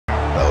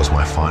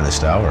my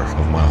finest hour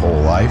of my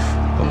whole life,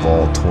 of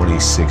all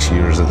 26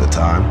 years at the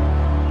time.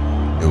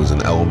 It was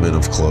an element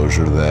of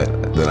closure that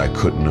I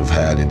couldn't have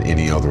had in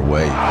any other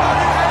way.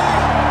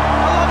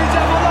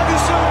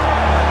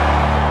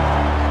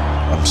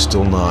 I'm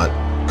still not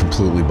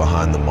completely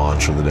behind the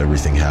mantra that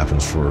everything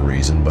happens for a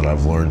reason, but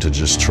I've learned to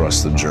just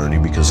trust the journey,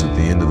 because at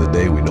the end of the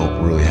day, we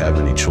don't really have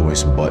any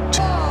choice but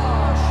to.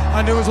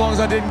 I knew as long as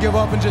I didn't give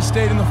up and just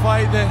stayed in the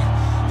fight that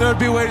there would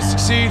be a way to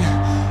succeed.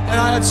 And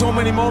I had so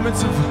many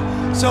moments of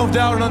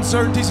self-doubt and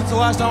uncertainty since the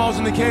last time I was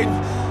in the cage.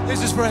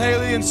 This is for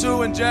Haley and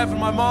Sue and Jeff and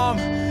my mom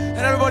and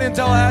everybody in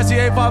Tallahassee,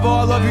 850.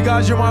 I love you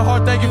guys, you're my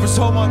heart. Thank you for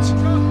so much.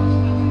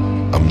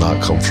 I'm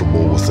not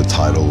comfortable with the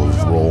title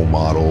of role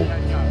model,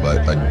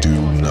 but I do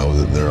know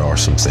that there are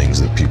some things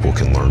that people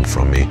can learn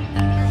from me.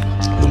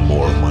 The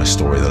more of my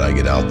story that I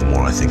get out, the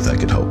more I think that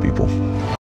could help people.